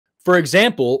For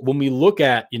example, when we look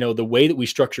at, the way that we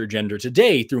structure gender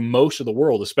today through most of the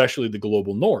world, especially the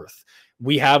global north,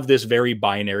 we have this very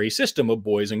binary system of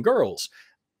boys and girls.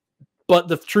 But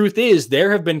the truth is,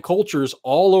 there have been cultures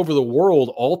all over the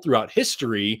world, all throughout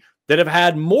history, that have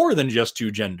had more than just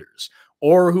two genders,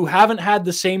 or who haven't had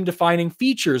the same defining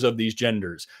features of these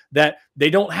genders, that they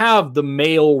don't have the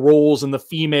male roles and the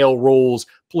female roles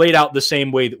played out the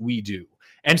same way that we do.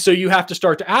 And so you have to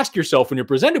start to ask yourself, when you're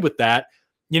presented with that,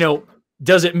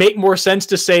 does it make more sense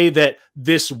to say that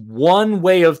this one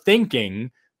way of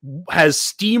thinking has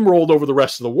steamrolled over the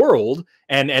rest of the world,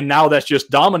 and now that's just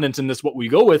dominance and that's what we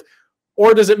go with?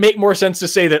 Or does it make more sense to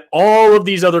say that all of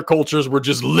these other cultures were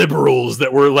just liberals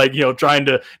that were like, trying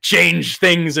to change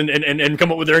things and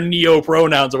come up with their neo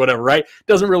pronouns or whatever, right?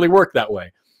 Doesn't really work that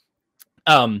way.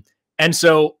 And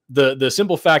so the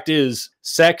simple fact is,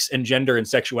 sex and gender and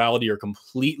sexuality are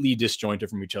completely disjointed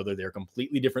from each other. They're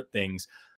completely different things.